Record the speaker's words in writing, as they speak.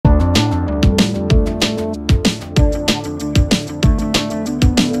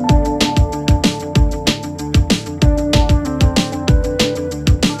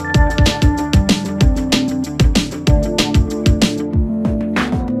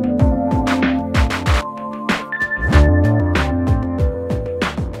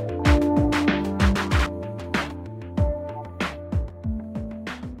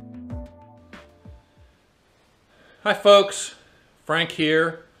Hi folks, Frank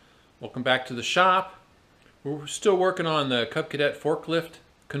here. Welcome back to the shop. We're still working on the Cub Cadet forklift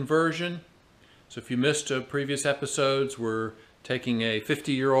conversion. So if you missed previous episodes, we're taking a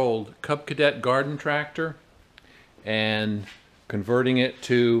 50-year-old Cub Cadet garden tractor and converting it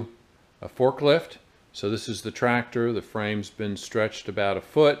to a forklift. So this is the tractor. The frame's been stretched about a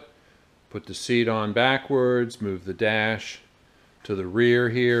foot. Put the seat on backwards, move the dash to the rear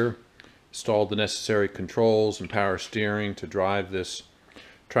here. Installed the necessary controls and power steering to drive this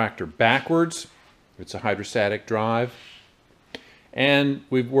tractor backwards. It's a hydrostatic drive. And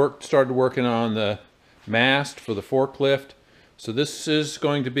we've started working on the mast for the forklift. So this is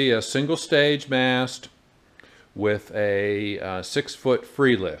going to be a single stage mast with a 6-foot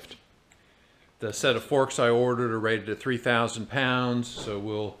free lift. The set of forks I ordered are rated at 3,000 pounds.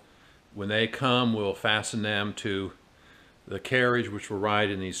 So when they come, we'll fasten them to the carriage which will ride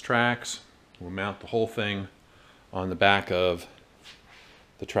in these tracks. We'll mount the whole thing on the back of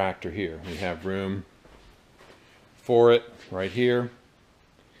the tractor here. We have room for it right here,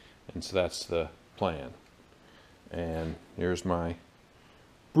 and so that's the plan. And here's my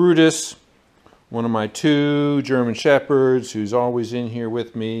Brutus, one of my 2 German Shepherds who's always in here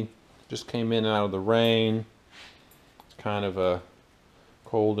with me. Just came in out of the rain. It's kind of a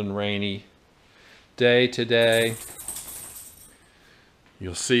cold and rainy day today.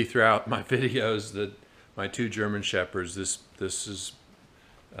 You'll see throughout my videos that my 2 German Shepherds, this is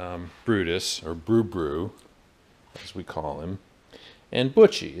Brutus, or Brew, as we call him, and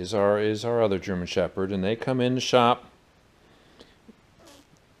Butchie is our other German Shepherd, and they come in the shop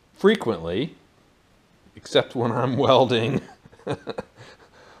frequently, except when I'm welding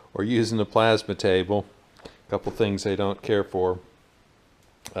or using the plasma table. A couple things they don't care for.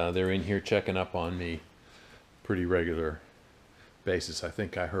 They're in here checking up on me pretty regular basis. I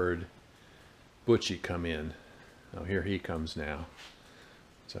think I heard Butchie come in. Oh, here he comes now.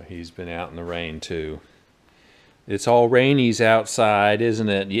 So he's been out in the rain too. It's all rainies outside, isn't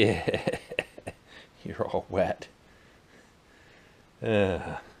it? Yeah. You're all wet.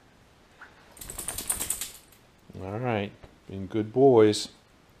 All right, being good boys.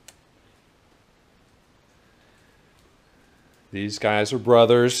 These guys are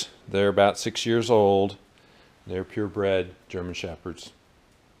brothers. They're about 6 years old. They're purebred German Shepherds.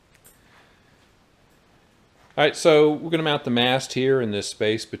 All right, so we're going to mount the mast here in this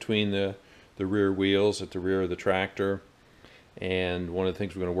space between the rear wheels at the rear of the tractor. And one of the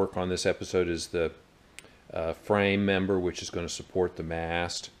things we're going to work on this episode is the frame member, which is going to support the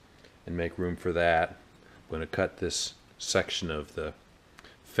mast and make room for that. I'm going to cut this section of the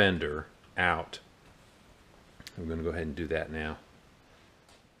fender out. I'm going to go ahead and do that now.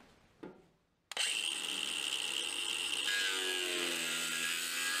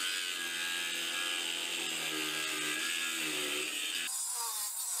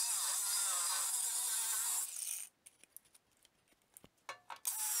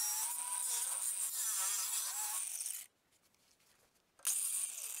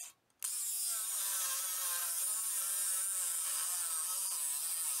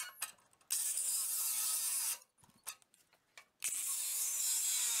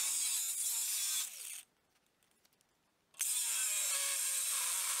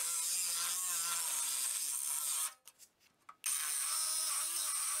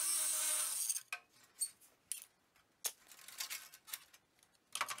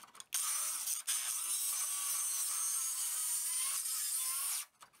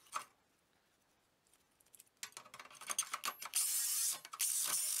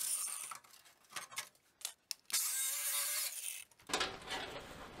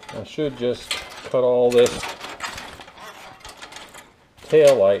 I should just cut all this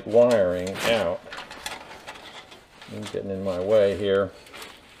taillight wiring out. I'm getting in my way here.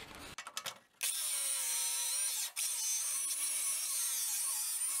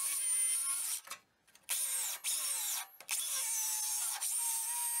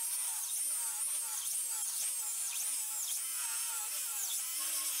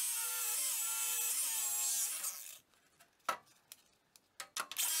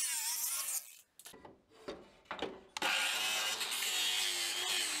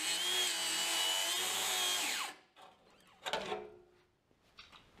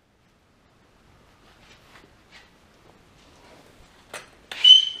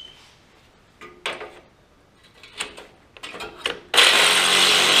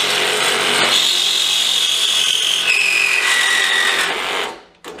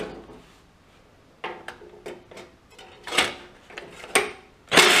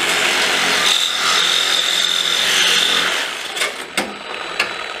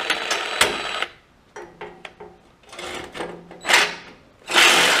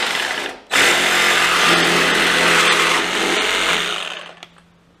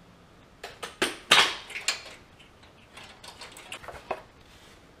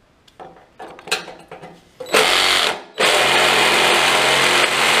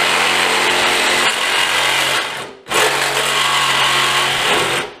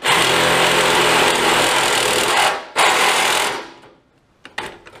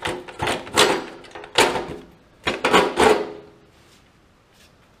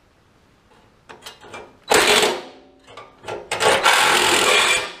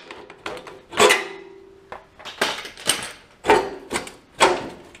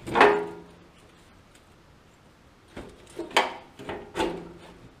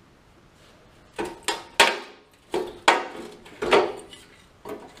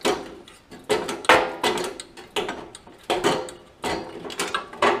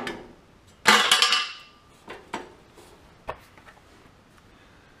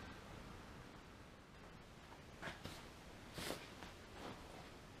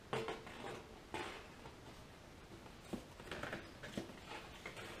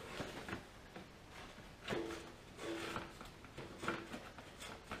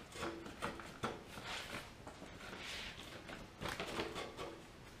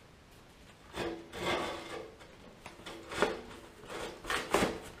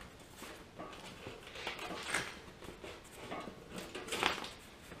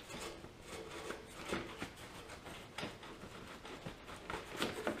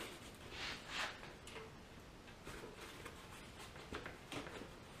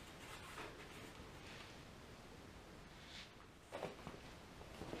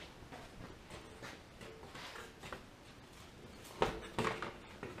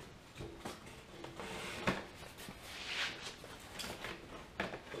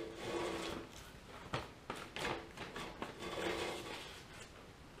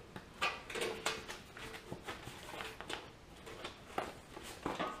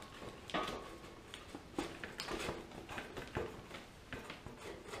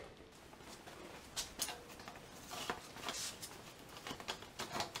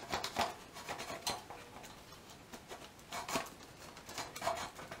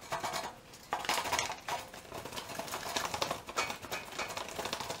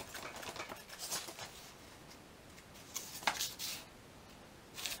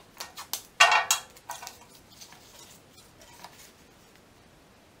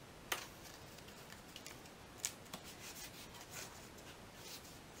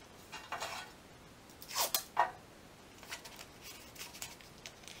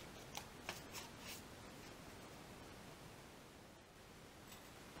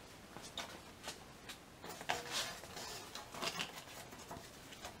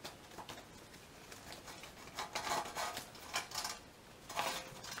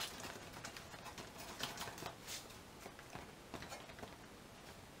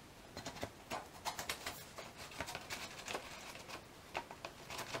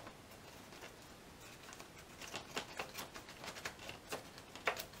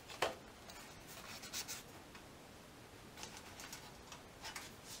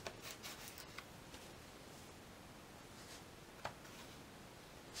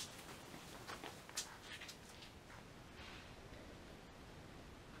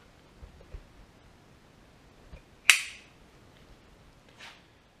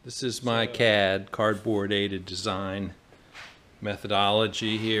 This is my CAD, cardboard aided design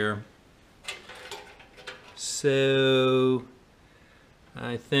methodology here. So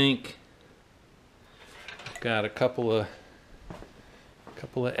I think I've got a couple of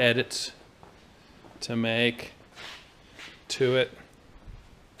edits to make to it.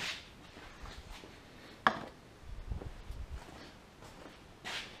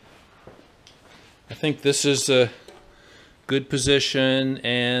 I think this is a good position,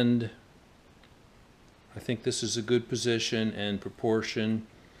 and proportion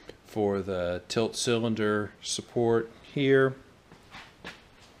for the tilt cylinder support here.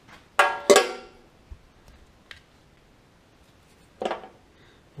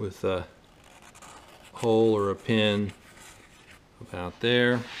 With a hole or a pin about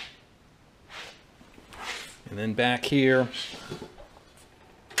there. And then back here,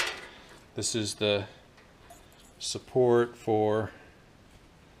 this is the support for,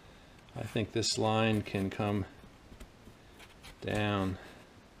 I think this line can come down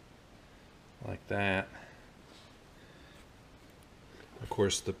like that. Of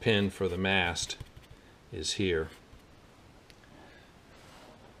course, the pin for the mast is here.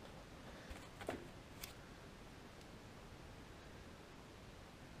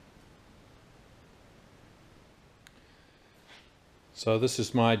 So this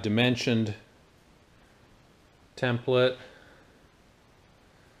is my dimensioned template.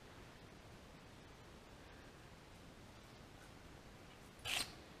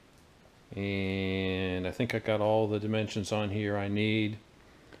 And I think I got all the dimensions on here I need.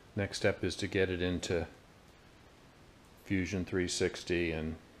 Next step is to get it into Fusion 360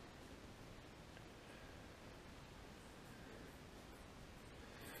 and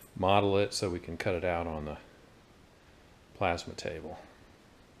model it so we can cut it out on the plasma table.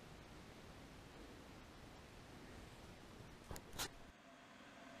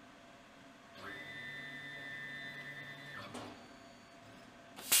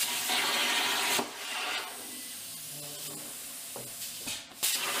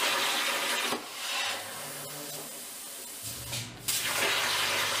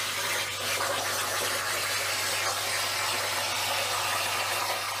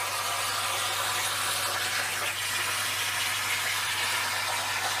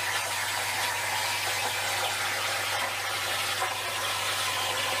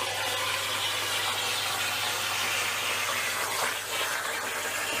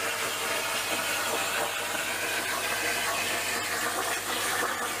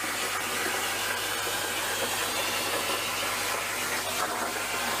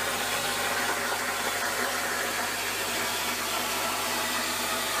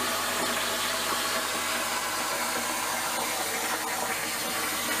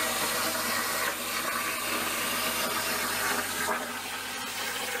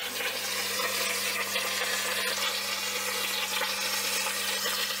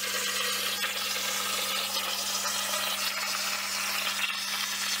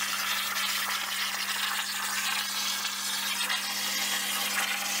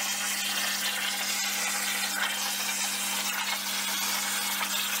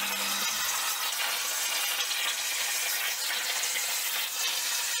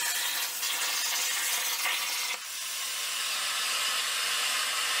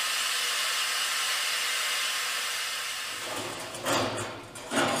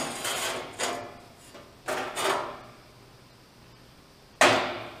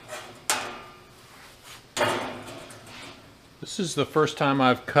 This is the first time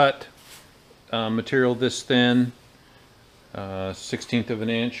I've cut material this thin, 1/16 of an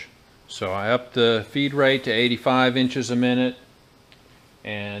inch. So I upped the feed rate to 85 inches a minute,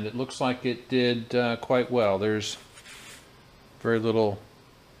 and it looks like it did quite well. There's very little,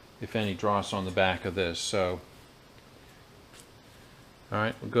 if any, dross on the back of this. So, all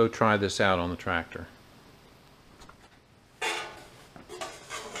right, we'll go try this out on the tractor.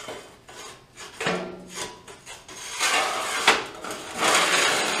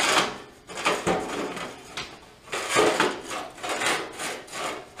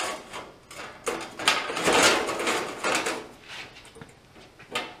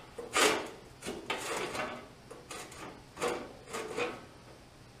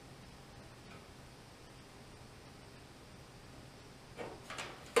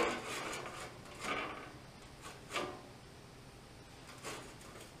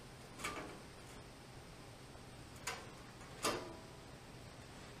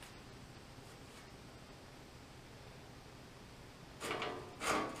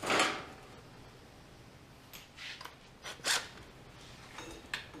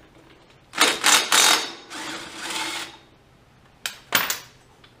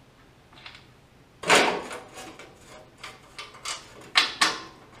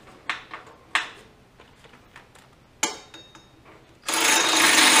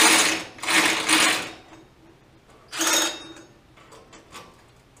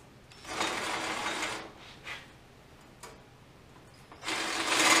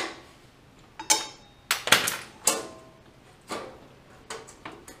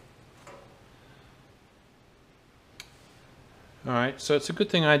 Alright, so it's a good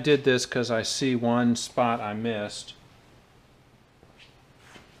thing I did this because I see one spot I missed.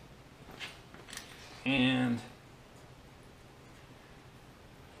 And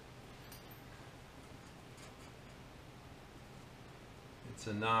it's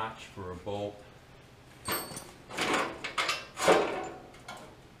a notch for a bolt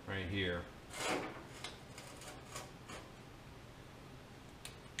right here.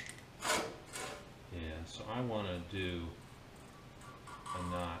 Yeah, so I want to do a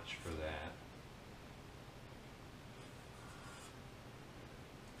notch for that.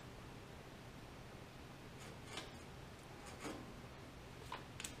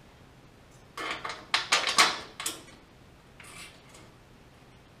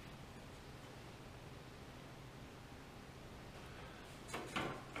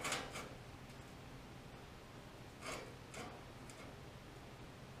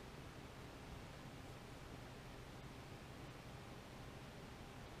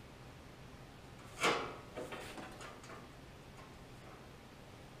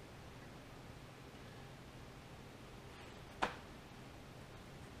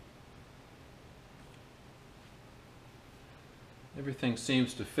 Everything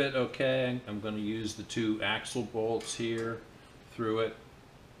seems to fit okay. I'm going to use the 2 axle bolts here through it.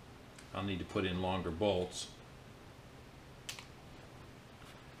 I'll need to put in longer bolts.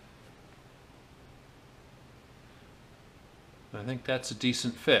 I think that's a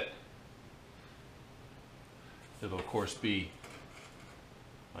decent fit. It'll of course be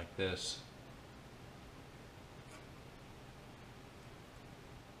like this.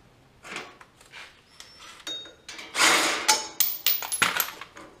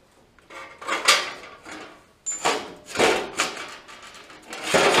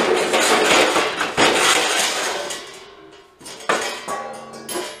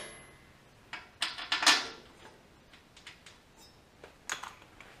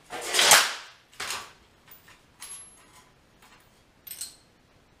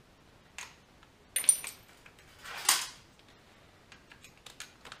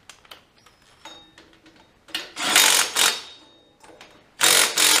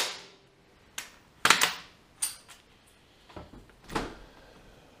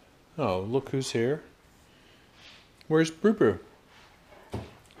 Oh, look who's here. Where's Brew Brew?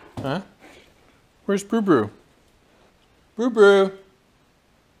 Huh? Where's Brew Brew? Brew Brew!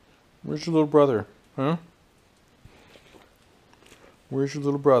 Where's your little brother? Huh? Where's your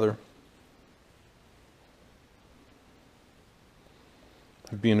little brother?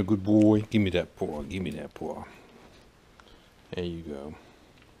 Being a good boy. Give me that paw. Give me that paw. There you go.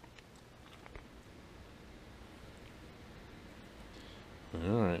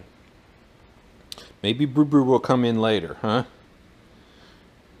 Alright. Maybe Brew Brew will come in later, huh?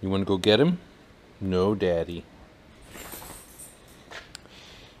 You want to go get him? No, Daddy.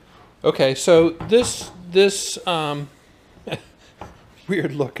 Okay, so this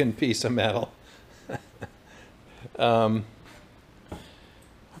weird looking piece of metal. I have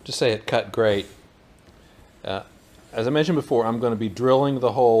to say it cut great. As I mentioned before, I'm going to be drilling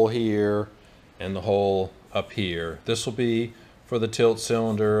the hole here and the hole up here. This will be for the tilt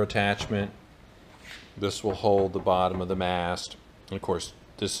cylinder attachment. This will hold the bottom of the mast. And of course,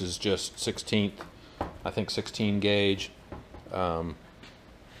 this is just 16th, I think 16 gauge. The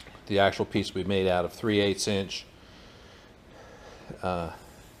actual piece will be made out of 3/8 inch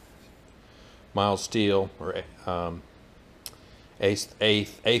mild steel, or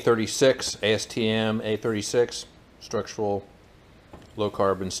A36, ASTM A36 structural low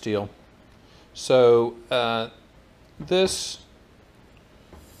carbon steel. So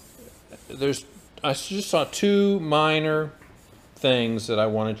I just saw 2 minor things that I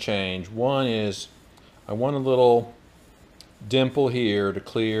want to change. One is I want a little dimple here to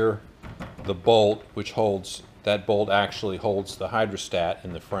clear the bolt, which holds, that bolt actually holds the hydrostat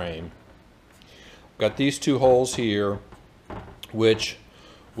in the frame. Got these 2 holes here, which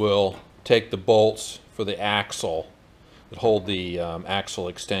will take the bolts for the axle that hold the axle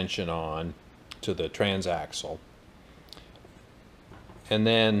extension on to the transaxle. And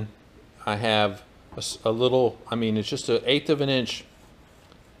then I have a little, I mean, it's just 1/8 of an inch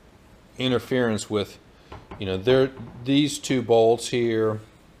interference with, you know, these 2 bolts here,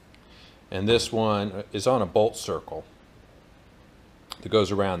 and this one is on a bolt circle that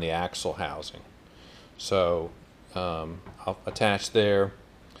goes around the axle housing. So I'll attach there.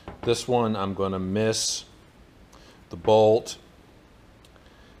 This one I'm going to miss the bolt.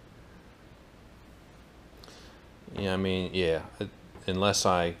 Yeah, I mean, yeah, unless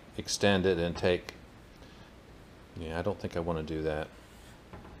I extend it and take, yeah, I don't think I want to do that.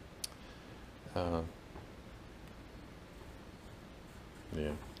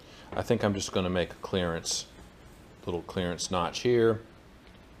 Yeah, I think I'm just going to make a clearance, little clearance notch here,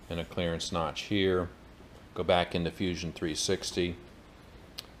 and a clearance notch here. Go back into Fusion 360,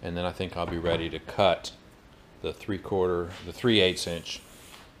 and then I think I'll be ready to cut the 3/8 inch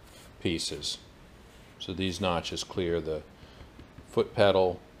pieces. So these notches clear the foot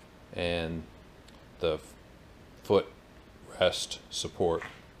pedal and the foot rest support.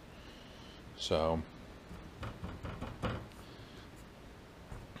 So,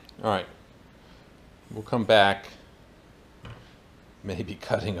 all right, we'll come back, maybe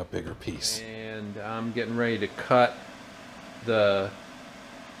cutting a bigger piece. And I'm getting ready to cut the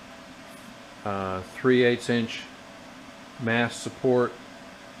 3/8 inch mast support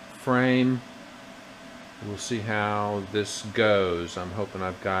frame. We'll see how this goes. I'm hoping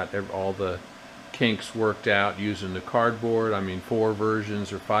I've got all the kinks worked out using the cardboard. I mean, 4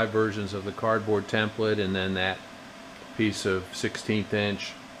 versions or 5 versions of the cardboard template, and then that piece of 16th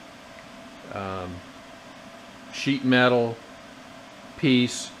inch sheet metal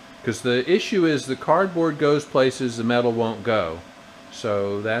piece, because the issue is the cardboard goes places the metal won't go.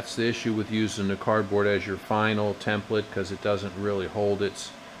 So that's the issue with using the cardboard as your final template, because it doesn't really hold its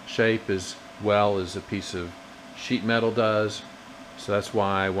shape as well as a piece of sheet metal does. So that's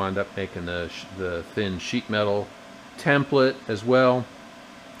why I wound up making the thin sheet metal template as well.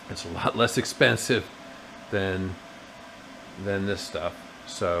 It's a lot less expensive than this stuff.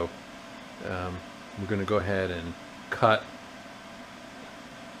 So we're going to go ahead and cut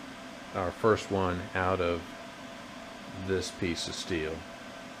our first one out of this piece of steel.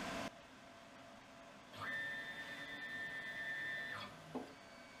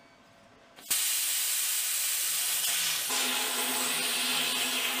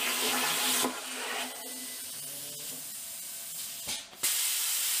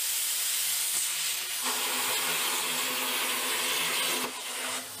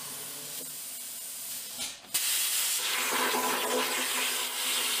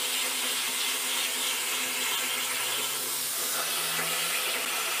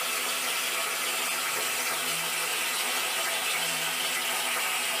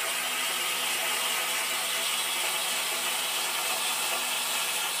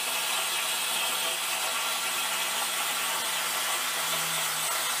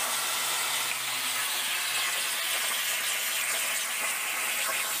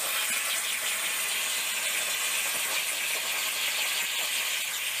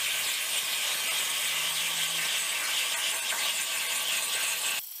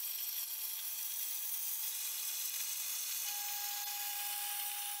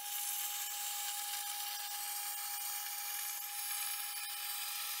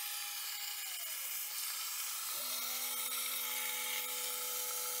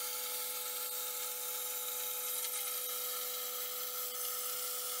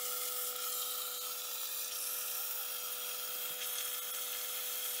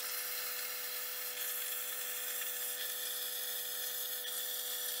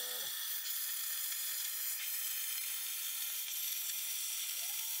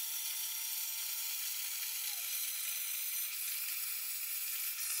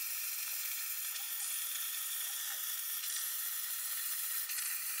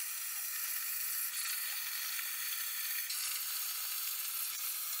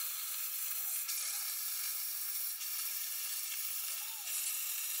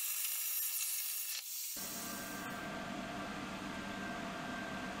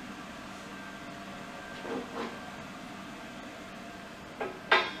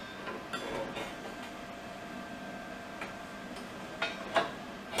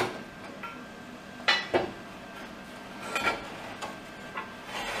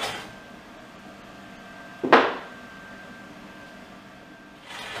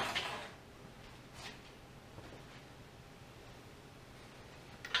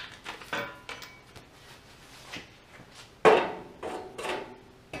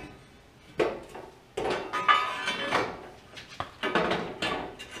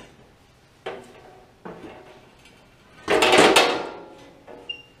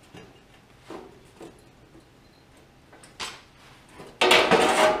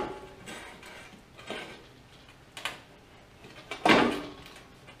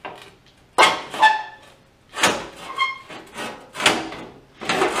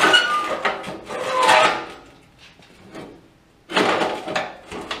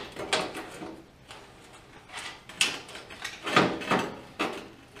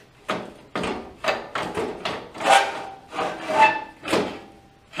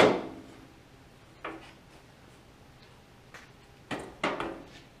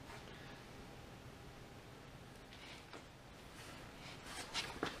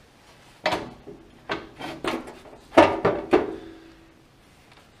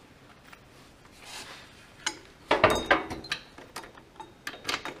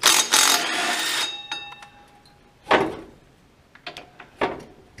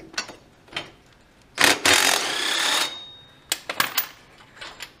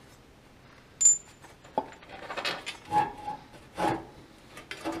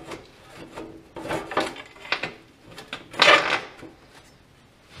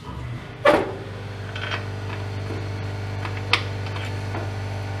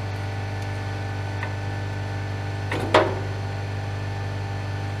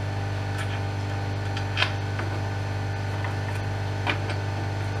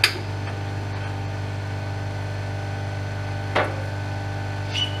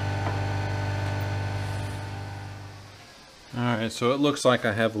 Alright, so it looks like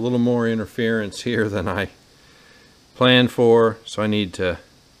I have a little more interference here than I planned for, so I need to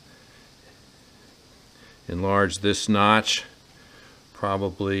enlarge this notch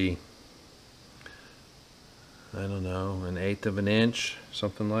probably, I don't know, 1/8 of an inch,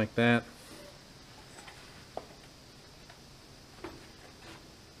 something like that.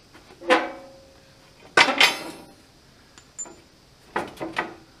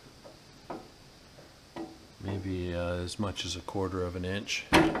 Maybe as much as 1/4 of an inch.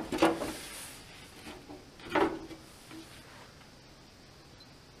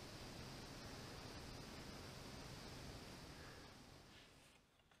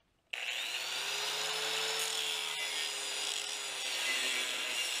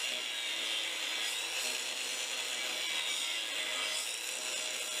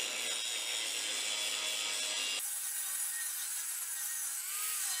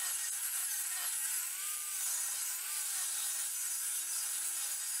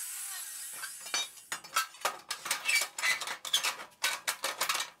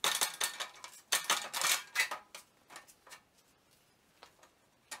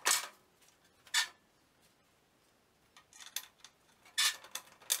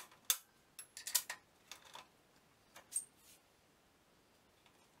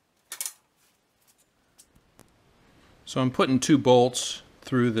 So I'm putting 2 bolts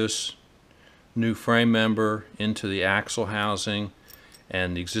through this new frame member into the axle housing,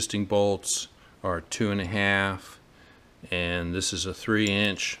 and the existing bolts are 2.5, and this is a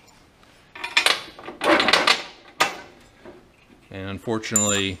 3-inch. And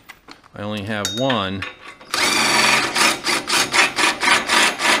unfortunately, I only have one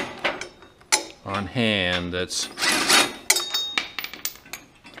on hand that's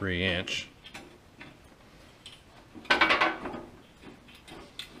 3-inch.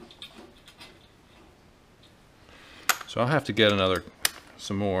 So I'll have to get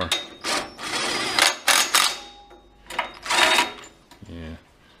some more. Yeah,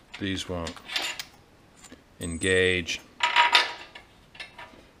 these won't engage.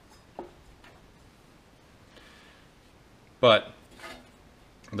 But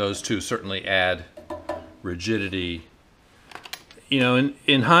those two certainly add rigidity. You know,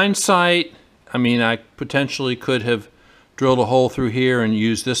 in hindsight, I mean, I potentially could have drilled a hole through here and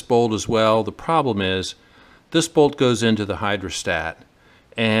used this bolt as well. The problem is, this bolt goes into the hydrostat,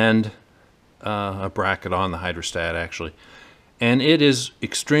 and a bracket on the hydrostat actually, and it is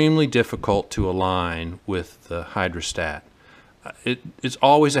extremely difficult to align with the hydrostat. It's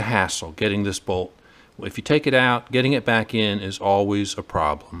always a hassle getting this bolt. If you take it out, getting it back in is always a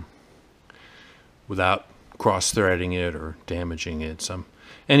problem without cross-threading it or damaging it.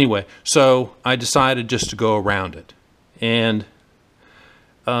 Anyway, so I decided just to go around it, and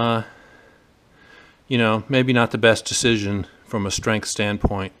you know, maybe not the best decision from a strength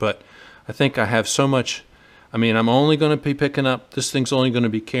standpoint, but I think I have so much. I mean, I'm only going to be picking up, this thing's only going to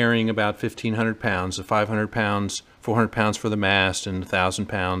be carrying about 1,500 pounds, 500 pounds, 400 pounds for the mast, and 1,000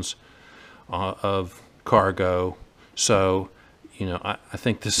 pounds of cargo. So, you know, I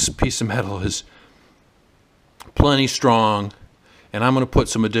think this piece of metal is plenty strong, and I'm going to put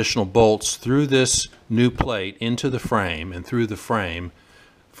some additional bolts through this new plate into the frame and through the frame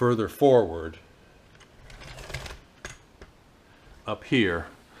further forward. Up here,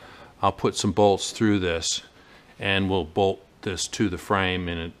 I'll put some bolts through this, and we'll bolt this to the frame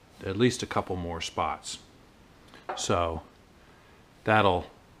in at least a couple more spots. So that'll,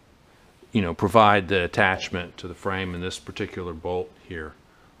 you know, provide the attachment to the frame, and this particular bolt here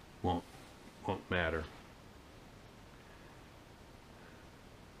won't matter.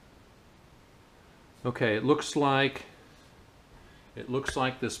 Okay, it looks like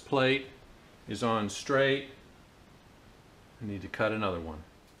this plate is on straight. I need to cut another one.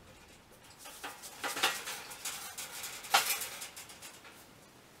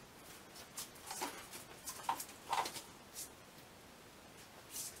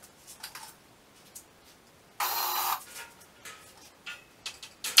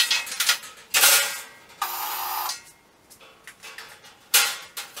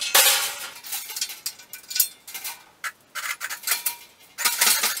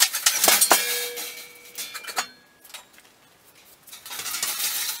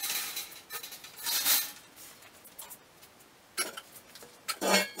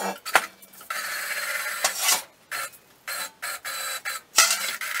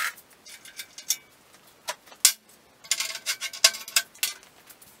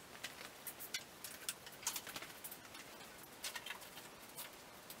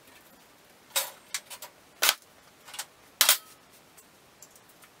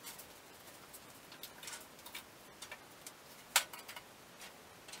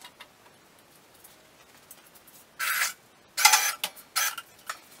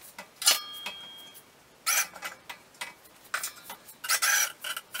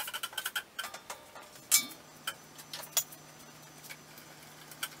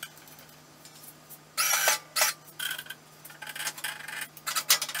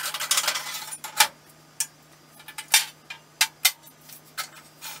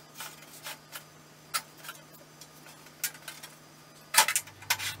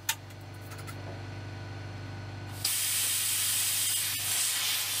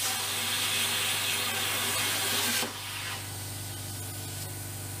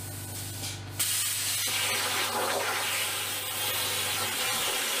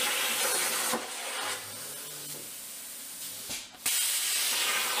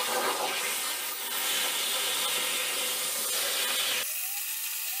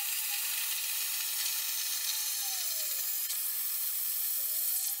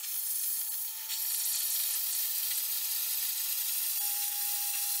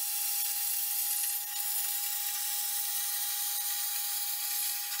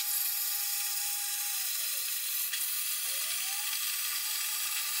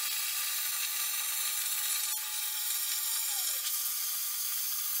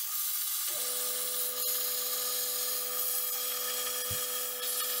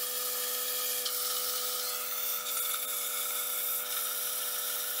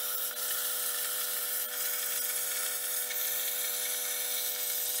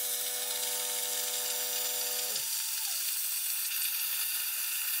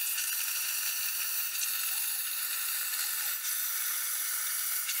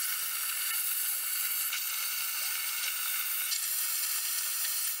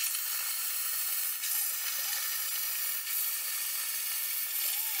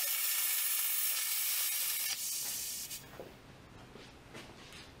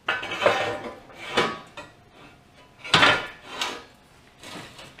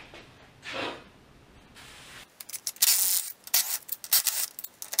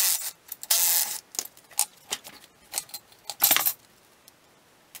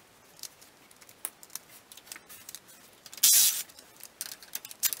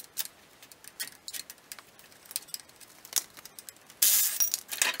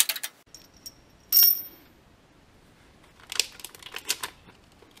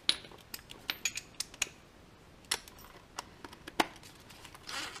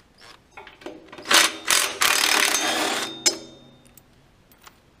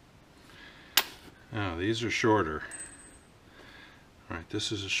 these are shorter. All right,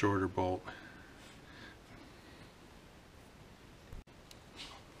 this is a shorter bolt.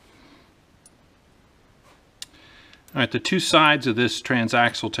 All right, the two sides of this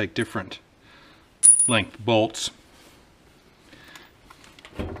transaxle take different length bolts.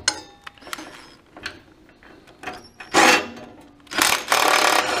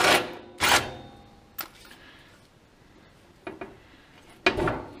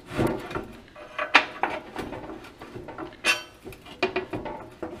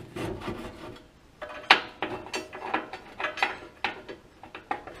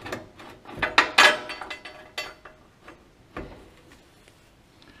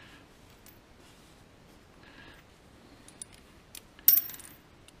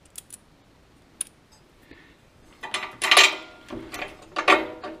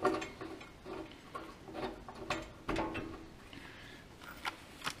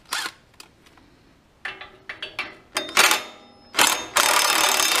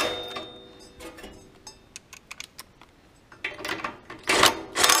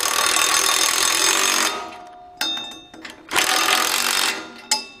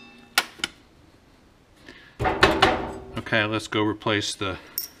 Okay, let's go replace the...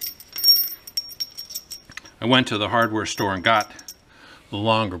 I went to the hardware store and got the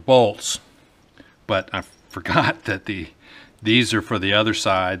longer bolts, but I forgot that these are for the other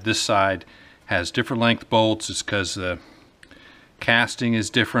side. This side has different length bolts. It's because the casting is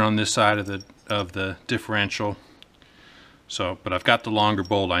different on this side of the differential. So, but I've got the longer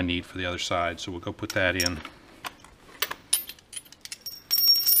bolt I need for the other side, so we'll go put that in.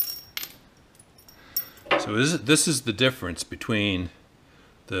 So this is the difference between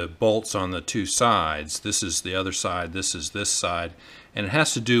the bolts on the two sides. This is the other side, this is this side, and it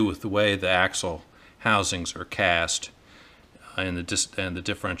has to do with the way the axle housings are cast and the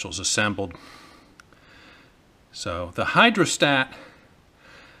differentials assembled. So the hydrostat,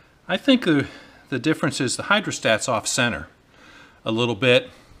 I think the difference is the hydrostat's off center a little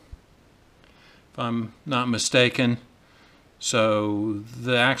bit, if I'm not mistaken. So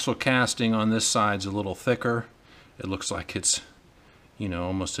the axle casting on this side's a little thicker. It looks like it's, you know,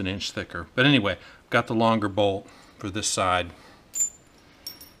 almost an inch thicker. But anyway, I've got the longer bolt for this side.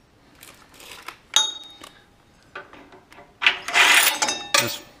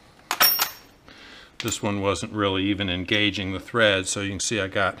 This one wasn't really even engaging the thread, so you can see I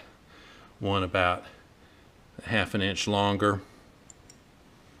got one about ½ an inch longer.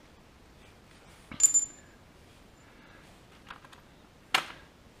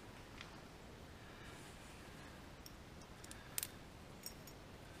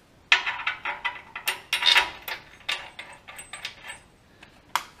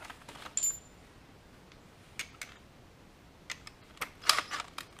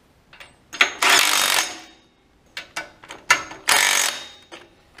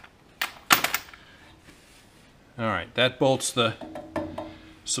 Alright, that bolts the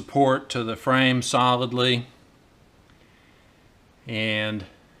support to the frame solidly, and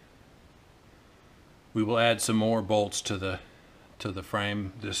we will add some more bolts to the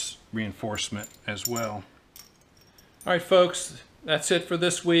frame, this reinforcement as well. Alright folks, that's it for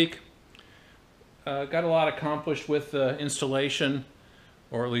this week. Got a lot accomplished with the installation,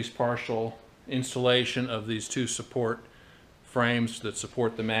 or at least partial installation, of these two support frames that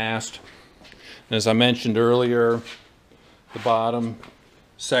support the mast. As I mentioned earlier, the bottom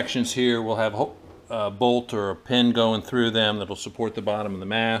sections here will have a bolt or a pin going through them that will support the bottom of the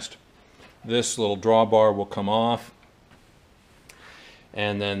mast. This little drawbar will come off,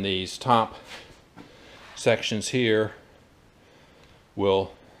 and then these top sections here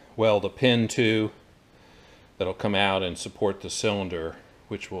will weld a pin to that'll come out and support the cylinder,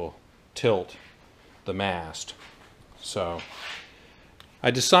 which will tilt the mast. So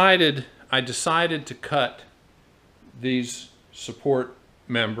I decided to cut these support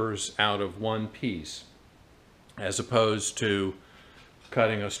members out of one piece, as opposed to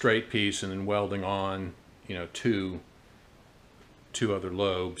cutting a straight piece and then welding on, you know, two other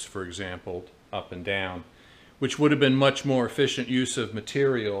lobes, for example, up and down, which would have been much more efficient use of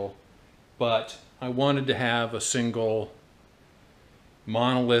material. But I wanted to have a single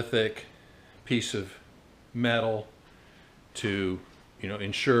monolithic piece of metal to, you know,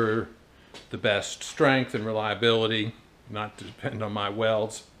 ensure the best strength and reliability, not to depend on my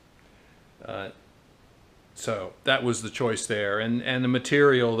welds. So that was the choice there. And the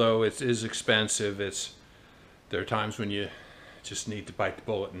material, though it is expensive, there are times when you just need to bite the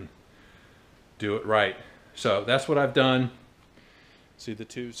bullet and do it right. So that's what I've done. See the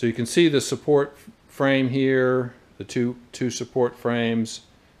two. So you can see the support frame here, the two support frames.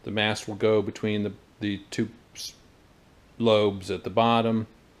 The mast will go between the two lobes at the bottom,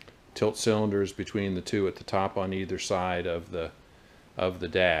 tilt cylinders between the two at the top on either side of the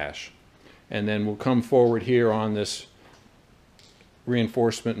dash. And then we'll come forward here on this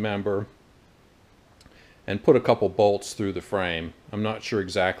reinforcement member and put a couple bolts through the frame. I'm not sure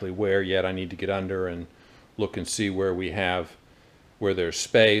exactly where yet. I need to get under and look and see where there's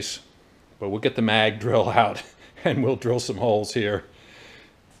space. But we'll get the mag drill out and we'll drill some holes here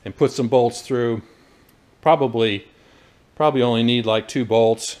and put some bolts through. Probably only need like 2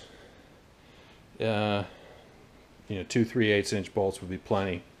 bolts. 2 3/8 inch bolts would be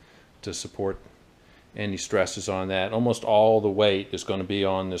plenty to support any stresses on that. Almost all the weight is going to be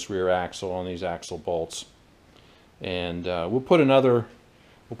on this rear axle, on these axle bolts. And we'll put another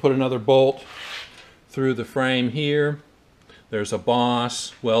bolt through the frame here. There's a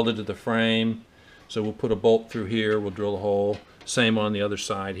boss welded to the frame, so we'll put a bolt through here. We'll drill a hole. Same on the other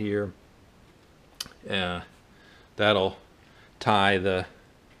side here. That'll tie the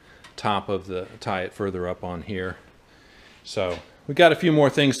top of tie it further up on here. So we've got a few more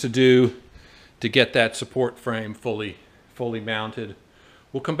things to do to get that support frame fully mounted.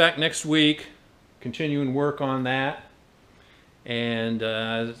 We'll come back next week, continuing work on that. And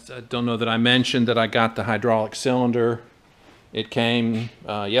I don't know that I mentioned that I got the hydraulic cylinder. It came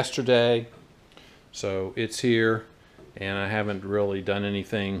yesterday, so it's here, and I haven't really done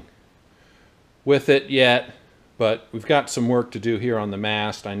anything with it yet, but we've got some work to do here on the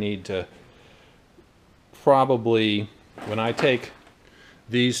mast. I need to probably, when I take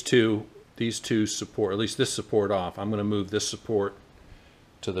these two support, at least this support off, I'm going to move this support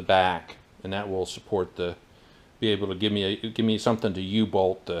to the back, and that will support be able to give me something to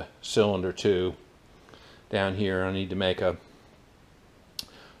U-bolt the cylinder to down here. I need to make a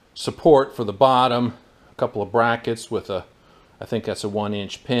support for the bottom, a couple of brackets with I think that's a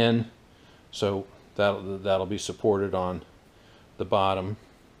 1-inch pin, so that'll be supported on the bottom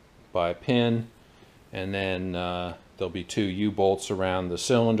by a pin, and then there'll be 2 U-bolts around the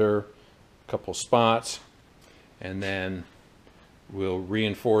cylinder, a couple spots, and then we'll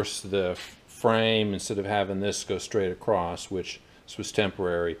reinforce the frame. Instead of having this go straight across, which this was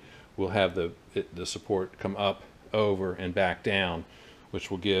temporary, we'll have the support come up, over, and back down,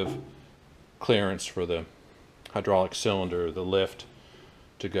 which will give clearance for the hydraulic cylinder, the lift,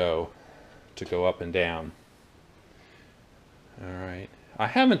 to go up and down. All right. I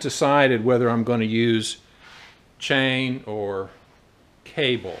haven't decided whether I'm going to use chain or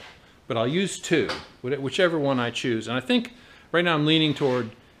cable, but I'll use 2, whichever one I choose. And I think right now I'm leaning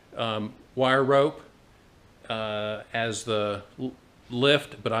toward wire rope as the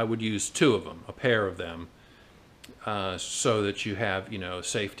lift, but I would use 2 of them, a pair of them, so that you have, a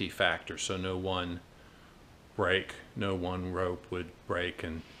safety factor, so no one rope would break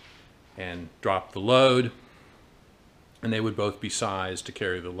and drop the load, and they would both be sized to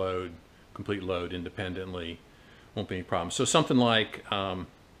carry the load, complete load independently. Won't be any problem. So something like 1/4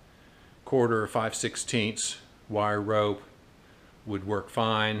 or 5/16 wire rope would work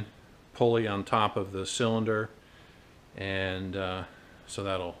fine. Pulley on top of the cylinder, and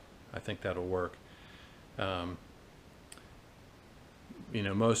so I think that'll work.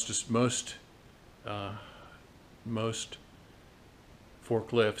 Most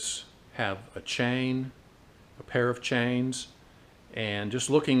forklifts have a pair of chains, and just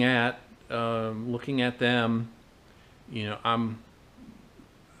looking at them,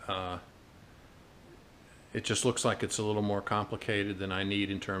 it just looks like it's a little more complicated than I need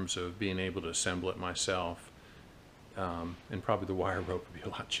in terms of being able to assemble it myself. And probably the wire rope would be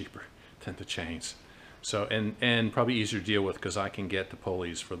a lot cheaper than the chains. So, and probably easier to deal with because I can get the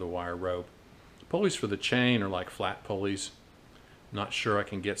pulleys for the wire rope. Pulleys for the chain are like flat pulleys. Not sure I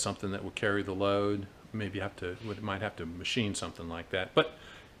can get something that will carry the load. Maybe might have to machine something like that. But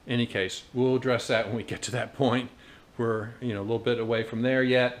in any case, we'll address that when we get to that point. We're a little bit away from there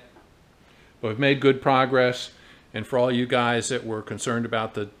yet, but we've made good progress. And for all you guys that were concerned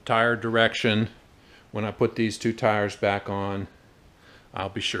about the tire direction, when I put these 2 tires back on, I'll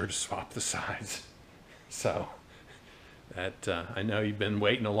be sure to swap the sides. So that I know you've been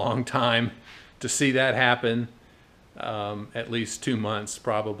waiting a long time to see that happen. At least 2 months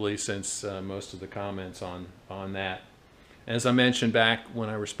probably since most of the comments on that. As I mentioned back when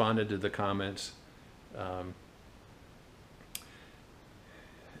I responded to the comments,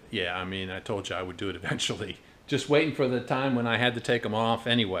 yeah, I mean, I told you I would do it eventually. Just waiting for the time when I had to take them off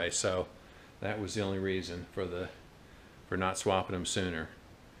anyway, so that was the only reason for not swapping them sooner.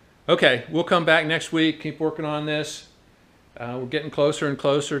 Okay, we'll come back next week, keep working on this. We're getting closer and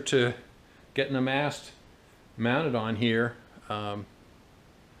closer to getting the mast mounted on here.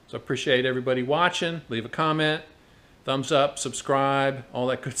 So I appreciate everybody watching. Leave a comment, thumbs up, subscribe, all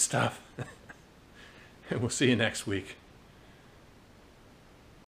that good stuff. And we'll see you next week.